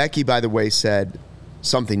 Becky, by the way, said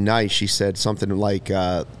something nice. She said something like,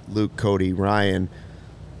 Luke, Cody, Ryan,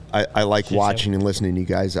 I like watching and listening to you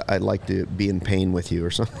guys. I'd like to be in pain with you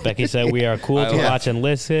or something. Becky said we are cool to watch and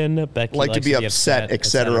listen. Becky like to be upset,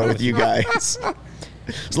 etc. with you guys.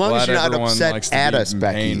 As long as you're not upset at us,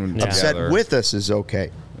 Becky. Upset with us is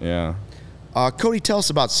okay. Yeah. Cody, tell us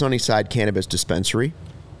about Sunnyside Cannabis Dispensary.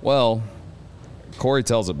 Well, Corey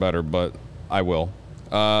tells it better, but I will.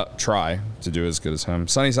 Try to do as good as him.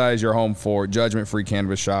 Sunnyside is your home for judgment-free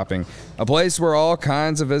cannabis shopping, a place where all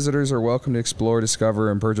kinds of visitors are welcome to explore,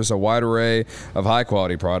 discover, and purchase a wide array of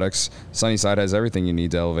high-quality products. Sunnyside has everything you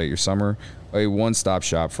need to elevate your summer, a one-stop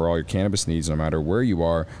shop for all your cannabis needs, no matter where you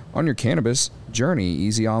are on your cannabis journey.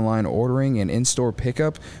 Easy online ordering and in-store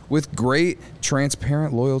pickup with great,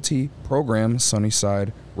 transparent loyalty program.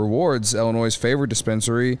 Sunnyside Rewards, Illinois' favorite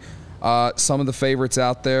dispensary. Some of the favorites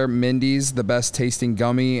out there: Mindy's, the best tasting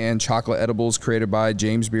gummy and chocolate edibles created by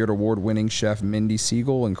James Beard award-winning chef Mindy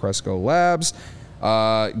Siegel and Cresco Labs.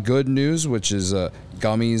 Good News, which is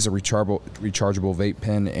gummies, a rechargeable vape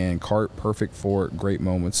pen, and cart, perfect for great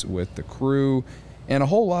moments with the crew, and a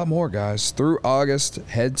whole lot more, guys. Through August,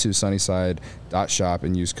 head to sunnyside.shop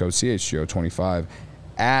and use code CHGO25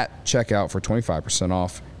 at checkout for 25%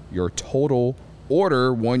 off your total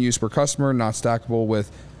order. One use per customer, not stackable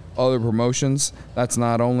with other promotions. That's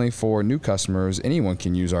not only for new customers. Anyone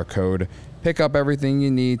can use our code. Pick up everything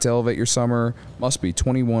you need to elevate your summer. Must be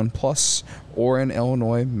 21 plus or an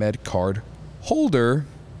Illinois Med Card holder.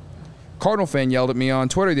 Cardinal fan yelled at me on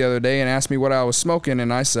Twitter the other day and asked me what I was smoking,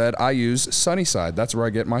 and I said I use Sunnyside. That's where I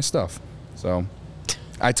get my stuff. So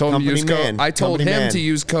I told him to use Company code. man. I told Company him man. to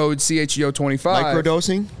use code CHEO25.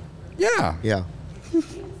 Microdosing? Yeah. Yeah.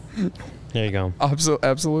 There you go.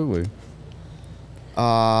 Absolutely.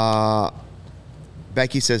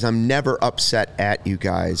 Becky says, I'm never upset at you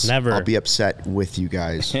guys. Never. I'll be upset with you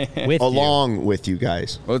guys. With Along with you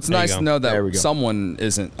guys. Well, it's There you nice go. to know There we that go. someone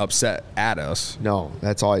isn't upset at us. No,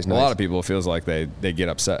 that's always A nice. lot of people, it feels like they get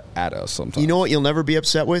upset at us sometimes. You know what you'll never be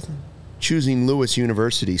upset with? Choosing Lewis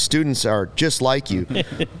University. Students are just like you.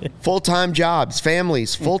 Full-time jobs,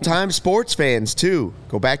 families, full-time sports fans, too.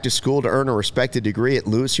 Go back to school to earn a respected degree at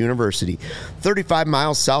Lewis University. 35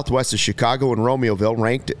 miles southwest of Chicago and Romeoville,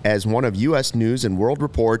 ranked as one of U.S. News and World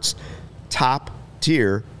Report's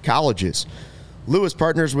top-tier colleges. Lewis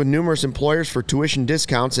partners with numerous employers for tuition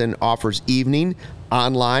discounts and offers evening,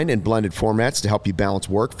 online, and blended formats to help you balance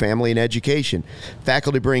work, family, and education.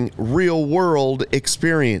 Faculty bring real-world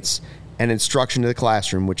experience and instruction to the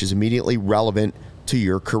classroom, which is immediately relevant to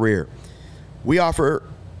your career. We offer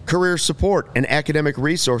career support and academic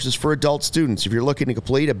resources for adult students. If you're looking to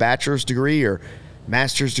complete a bachelor's degree or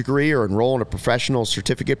master's degree or enroll in a professional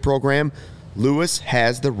certificate program, Lewis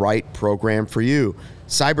has the right program for you.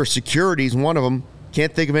 Cybersecurity is one of them.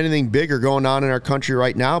 Can't think of anything bigger going on in our country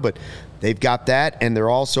right now, but they've got that, and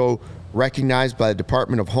they're also recognized by the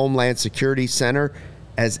Department of Homeland Security Center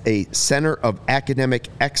as a center of academic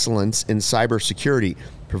excellence in cybersecurity,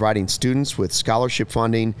 providing students with scholarship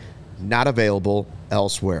funding not available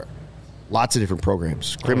elsewhere. Lots of different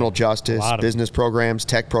programs, criminal justice, business programs,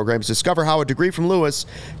 tech programs. Discover how a degree from Lewis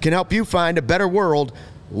can help you find a better world.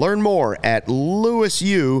 Learn more at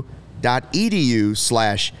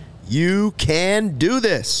lewisu.edu/you can do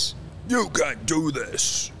this. You can do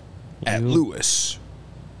this at Lewis.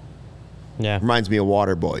 Yeah. Reminds me of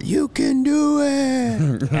Waterboy. You can do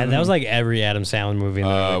it. And that was like every Adam Sandler movie. In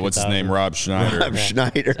the early What's his 2000s. name? Rob Schneider. Rob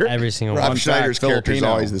Schneider. Every single Rob one. Schneider's Fun fact, character is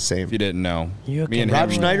Filipino, always the same. If you didn't know. You Me and can him,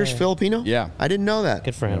 Rob Schneider's Filipino? Yeah. I didn't know that.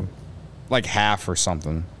 Good for him. like half or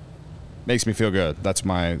something. Makes me feel good. That's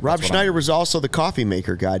my... Rob Schneider was also the coffee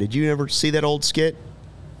maker guy. Did you ever see that old skit?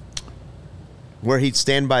 Where he'd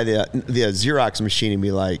stand by the Xerox machine and be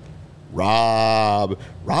like, Roberino,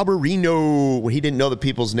 when he didn't know the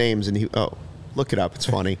people's names. And look it up. It's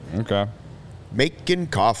funny. Okay. Making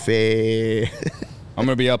coffee. I'm going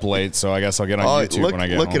to be up late, so I guess I'll get on YouTube when I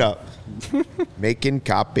get home. Look it up. Making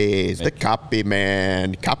copies. The copy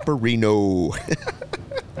man. Copperino.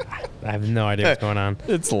 I have no idea what's going on.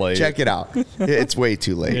 It's late. Check it out. It's way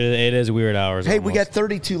too late. It is weird hours. Hey, almost. we got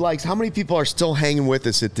 32 likes. How many people are still hanging with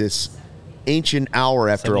us at this ancient hour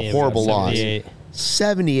after a 78, horrible loss? 78.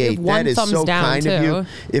 78. One That is thumbs so down, kind of you. too.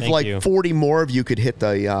 If Thank like you. 40 more of you could hit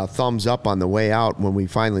the thumbs up on the way out when we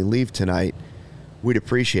finally leave tonight, we'd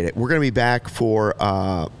appreciate it. We're going to be back for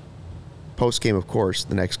post-game, of course,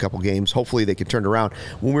 the next couple games. Hopefully they can turn it around.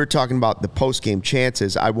 When we were talking about the post-game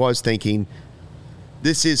chances, I was thinking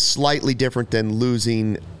this is slightly different than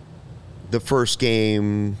losing the first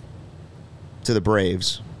game to the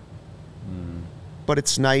Braves. But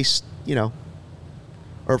it's nice,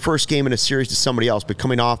 or first game in a series to somebody else, but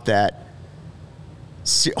coming off that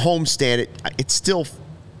homestand, it still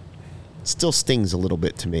stings a little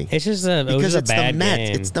bit to me. It's just it was because just a it's bad the Mets.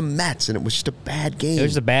 game. It's the Mets, and it was just a bad game. It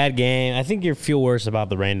was a bad game. I think you feel worse about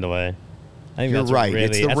the rain delay. I think You're that's what right. Really,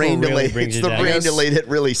 It's the that's what rain really delay. brings It's you the down. rain delay that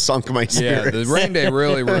really sunk my Yeah, spirits. the rain day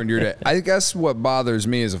really ruined your day. I guess what bothers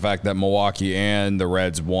me is the fact that Milwaukee and the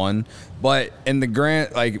Reds won. But in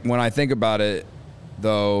the when I think about it,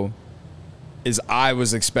 though, is I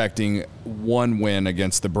was expecting one win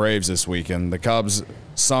against the Braves this weekend. The Cubs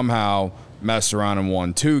somehow messed around and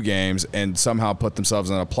won 2 games and somehow put themselves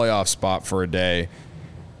in a playoff spot for a day.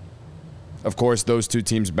 Of course, those 2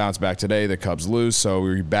 teams bounce back today. The Cubs lose, so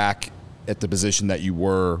we're back at the position that you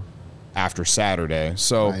were after Saturday.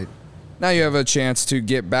 So Right. now you have a chance to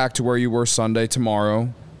get back to where you were Sunday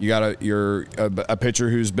tomorrow. You got a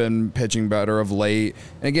pitcher who's been pitching better of late.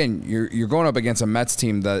 And again, you're going up against a Mets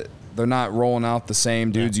team that they're not rolling out the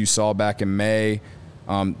same dudes you saw back in May.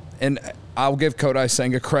 And I'll give Kodai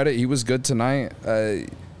Senga credit. He was good tonight.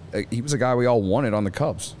 He was a guy we all wanted on the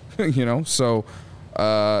Cubs, So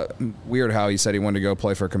weird how he said he wanted to go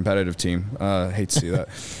play for a competitive team. Hate to see that.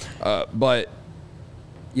 But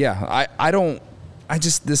yeah,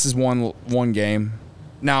 this is one game.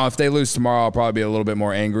 Now, if they lose tomorrow, I'll probably be a little bit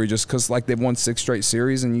more angry just because they've won 6 straight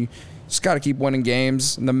series and you just got to keep winning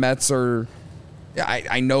games. And the Mets are,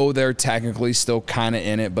 I know they're technically still kind of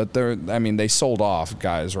in it, but they sold off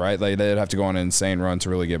guys, right? They'd have to go on an insane run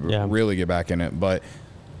to really get back in it. But,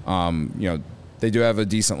 they do have a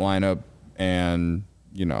decent lineup and,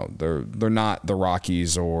 they're not the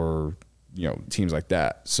Rockies or, teams like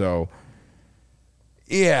that. So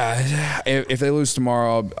Yeah, if they lose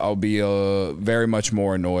tomorrow, I'll be very much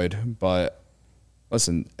more annoyed. But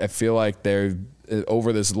listen, I feel like they're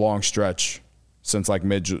over this long stretch since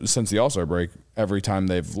the All-Star break. Every time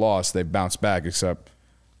they've lost, they've bounced back, except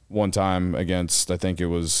one time against, I think it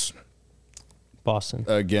was Boston.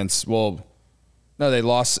 No, they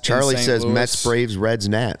lost. Charlie in St. says Louis. Mets, Braves, Reds,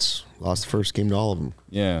 Nats. Lost the first game to all of them.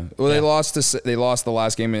 Yeah. Well, they lost the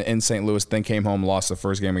last game in St. Louis, then came home, lost the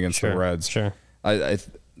first game against the Reds. Sure. I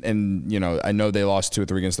know they lost 2 or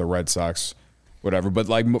 3 against the Red Sox, whatever. But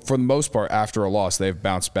like for the most part, after a loss, they've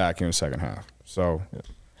bounced back in the second half. So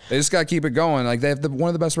they just got to keep it going. Like they have one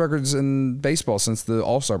of the best records in baseball since the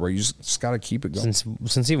All-Star break. You just got to keep it going.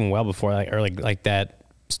 Since even well before like that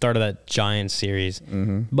start of that Giants series.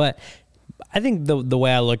 Mm-hmm. But I think the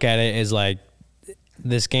way I look at it is like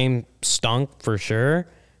this game stunk for sure,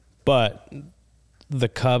 but the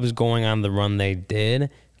Cubs going on the run they did,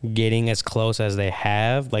 getting as close as they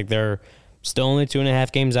have, like they're still only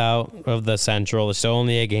 2.5 games out of the Central. They're still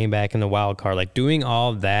only a game back in the wild card. Like doing all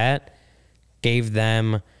of that gave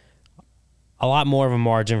them a lot more of a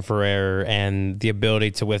margin for error and the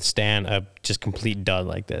ability to withstand a just complete dud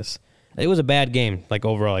like this. It was a bad game, like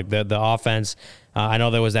overall. Like the offense, I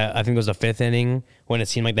know there was that. I think it was the 5th inning when it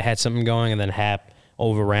seemed like they had something going, and then Hap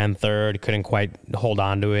overran third, couldn't quite hold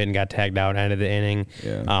on to it, and got tagged out end of the inning.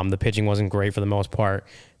 Yeah. The pitching wasn't great for the most part.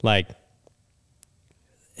 Like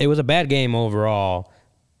it was a bad game overall,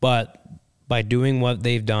 but by doing what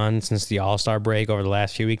they've done since the All-Star break over the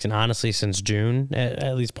last few weeks, and honestly since June,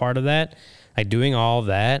 at least part of that, like doing all of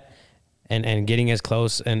that and getting as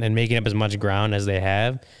close and making up as much ground as they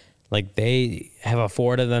have. Like they have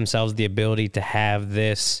afforded themselves the ability to have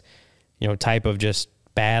this, type of just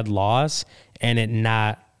bad loss and it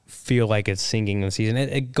not feel like it's sinking the season.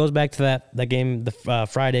 It goes back to that game, the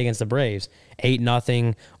Friday against the Braves,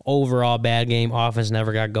 8-0 overall bad game. Offense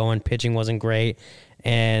never got going. Pitching wasn't great.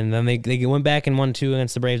 And then they went back and won 2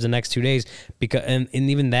 against the Braves the next 2 days. And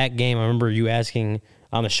even that game, I remember you asking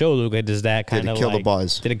on the show, Luca, does that kind of kill the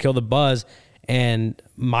buzz? Did it kill the buzz? And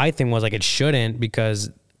my thing was like it shouldn't,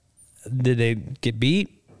 because did they get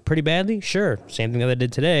beat pretty badly? Sure. Same thing that they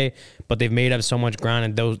did today, but they've made up so much ground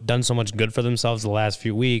and done so much good for themselves the last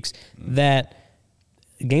few weeks that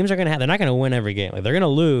games are going to have, they're not going to win every game. Like they're going to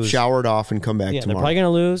lose. Shower it off and come back tomorrow. They're probably going to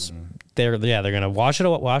lose. They're going to wash it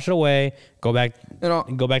away, go back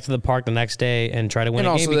to the park the next day and try to win a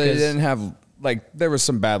game. And also they didn't have, there was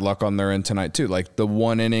some bad luck on their end tonight too. Like the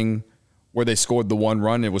one inning where they scored the 1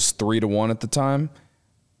 run, it was 3-1 at the time.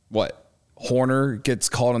 Horner gets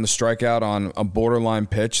called on the strikeout on a borderline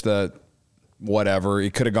pitch that, whatever,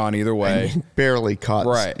 it could have gone either way. Barely caught.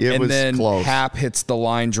 Right. It was then close. Hap hits the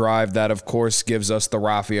line drive that, of course, gives us the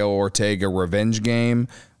Rafael Ortega revenge game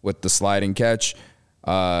with the sliding catch.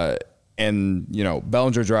 Bellinger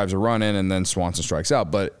drives a run in and then Swanson strikes out.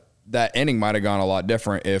 But that inning might have gone a lot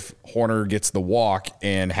different if Horner gets the walk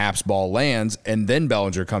and Hap's ball lands and then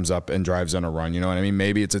Bellinger comes up and drives in a run. You know what I mean?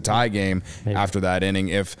 Maybe it's a tie game after that inning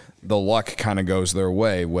if the luck kind of goes their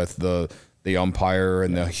way with the umpire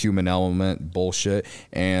and the human element bullshit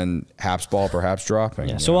and Hap's ball perhaps dropping.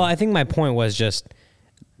 Yeah. So, I think my point was just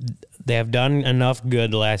they have done enough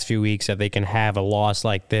good the last few weeks that they can have a loss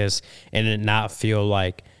like this and it not feel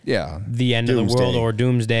like the end of the world or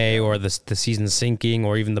doomsday or the season sinking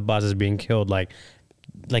or even the buzz is being killed. Like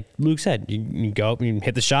Luke said, you go, you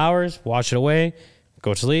hit the showers, wash it away,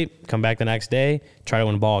 go to sleep, come back the next day, try to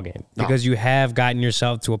win a ball game. Because you have gotten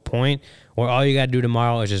yourself to a point where all you got to do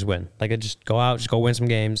tomorrow is just win. Just go out, just go win some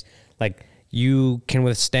games. You can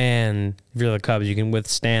withstand, if you're the Cubs, you can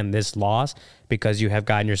withstand this loss because you have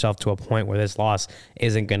gotten yourself to a point where this loss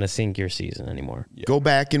isn't going to sink your season anymore. Yeah. Go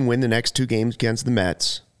back and win the next 2 games against the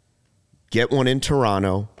Mets, get one in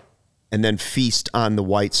Toronto, and then feast on the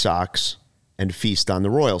White Sox and feast on the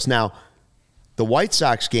Royals. Now, the White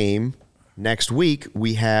Sox game next week,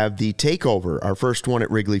 we have the takeover, our first one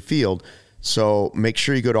at Wrigley Field. So make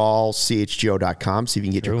sure you go to allchgo.com, see if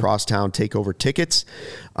you can get your crosstown takeover tickets.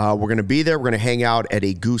 We're going to be there. We're going to hang out at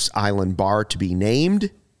a Goose Island bar to be named.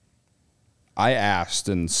 I asked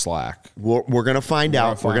in Slack. We're going to find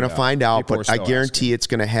out. We're going to find out, but I guarantee it's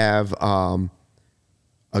going to have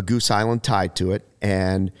a Goose Island tied to it.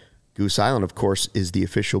 And Goose Island, of course, is the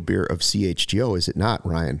official beer of CHGO, is it not,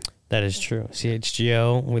 Ryan? That is true.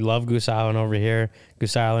 CHGO, we love Goose Island over here.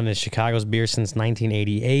 Goose Island is Chicago's beer since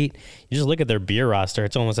 1988. You just look at their beer roster,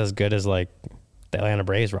 it's almost as good as the Atlanta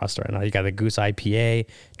Braves roster right now. You got the Goose IPA,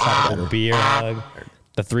 Tropical Beer Hug,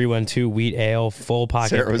 the 312 Wheat Ale, Full Pocket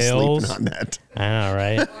Sarah was Pills. sleeping on that. I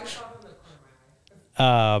know,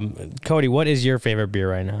 right? Cody, what is your favorite beer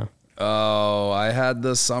right now? Oh, I had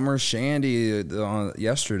the summer shandy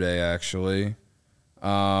yesterday, actually.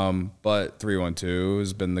 But 312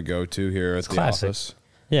 has been the go-to here at the office.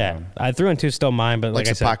 Yeah, I 312 still mine, but like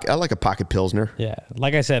I said, I like a pocket Pilsner. Yeah,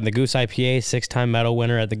 like I said, the Goose IPA, 6-time medal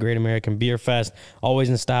winner at the Great American Beer Fest, always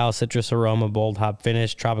in style, citrus aroma, bold hop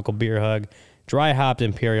finish, tropical beer hug, dry hopped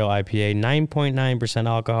Imperial IPA, 9.9%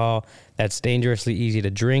 alcohol. That's dangerously easy to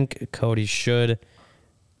drink. Cody should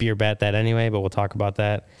beer bat that anyway, but we'll talk about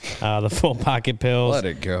that. The full pocket pills. Let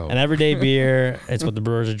it go. An everyday beer. It's what the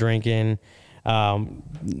brewers are drinking.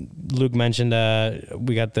 Luke mentioned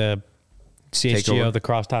we got the CHGO, the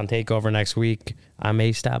Crosstown Takeover next week. I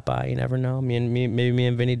may stop by. You never know. Maybe me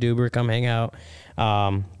and Vinny Duber come hang out.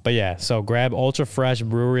 But yeah, so grab ultra fresh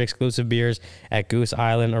brewery exclusive beers at Goose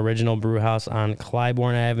Island Original Brew House on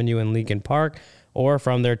Clybourne Avenue in Lincoln Park, or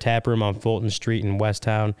from their tap room on Fulton Street in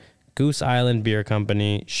Westtown. Goose Island Beer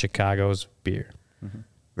Company, Chicago's beer. Mm-hmm.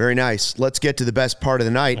 Very nice. Let's get to the best part of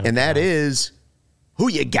the night, and that is who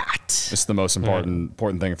you got. It's the most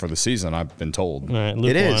important thing for the season, I've been told. All right,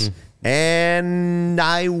 Luke It won. is. And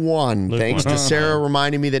I won. Thanks to Sarah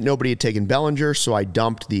reminding me that nobody had taken Bellinger, so I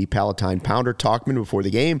dumped the Palatine Pounder Talkman before the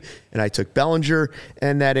game, and I took Bellinger,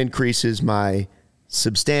 and that increases my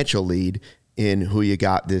substantial lead in who you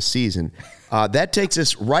got this season. That takes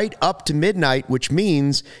us right up to midnight, which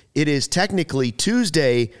means it is technically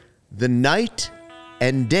Tuesday, the night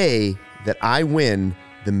and day that I win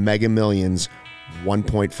the Mega Millions,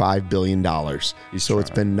 $1.5 billion. So it's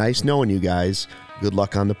been nice knowing you guys. Good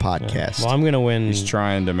luck on the podcast. Well, I'm going to win. He's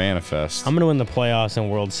trying to manifest. I'm going to win the playoffs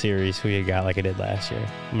and World Series, who you got, like I did last year.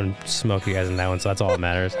 I'm going to smoke you guys in that one, so that's all that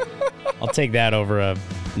matters. I'll take that over a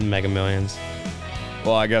Mega Millions.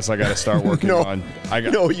 Well, I guess I got to start working on.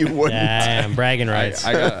 No, you wouldn't. Yeah, I'm bragging rights.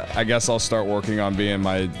 I guess I'll start working on being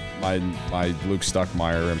my Luke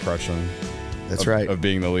Stuckmeyer impression. That's right. Of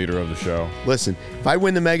being the leader of the show. Listen, if I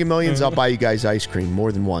win the Mega Millions, I'll buy you guys ice cream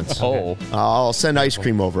more than once. Oh. I'll send ice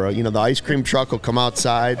cream over. The ice cream truck will come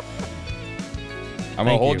outside. I'm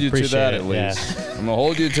going to hold you to that Appreciate at it, least. I'm going to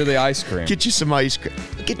hold you to the ice cream. Get you some ice cream.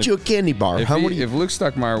 Get you a candy bar. If Luke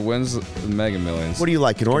Stuckmeyer wins the Mega Millions. What do you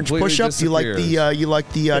like? An orange push-up? Do you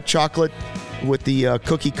like the chocolate with the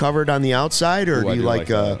cookie covered on the outside, or do you like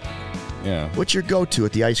yeah. What's your go-to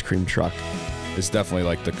at the ice cream truck? It's definitely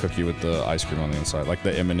like the cookie with the ice cream on the inside, like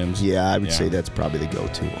the M&Ms. Yeah, I would say that's probably the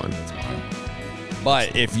go-to one. That's mine.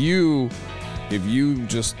 But if you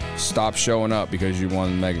just stop showing up because you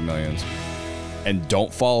won Mega Millions and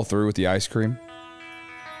don't follow through with the ice cream,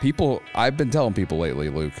 I've been telling people lately,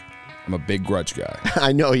 Luke, I'm a big grudge guy.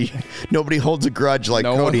 I know nobody holds a grudge like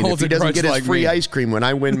Cody. And if he doesn't get his free ice cream when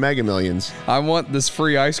I win Mega Millions, I want this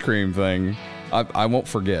free ice cream thing. I won't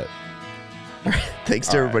forget. Thanks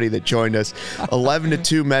to everybody that joined us.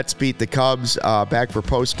 11-2 Mets beat the Cubs. Back for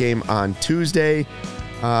postgame on Tuesday.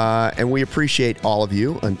 And we appreciate all of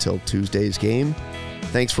you until Tuesday's game.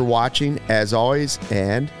 Thanks for watching, as always,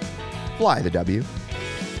 and fly the W.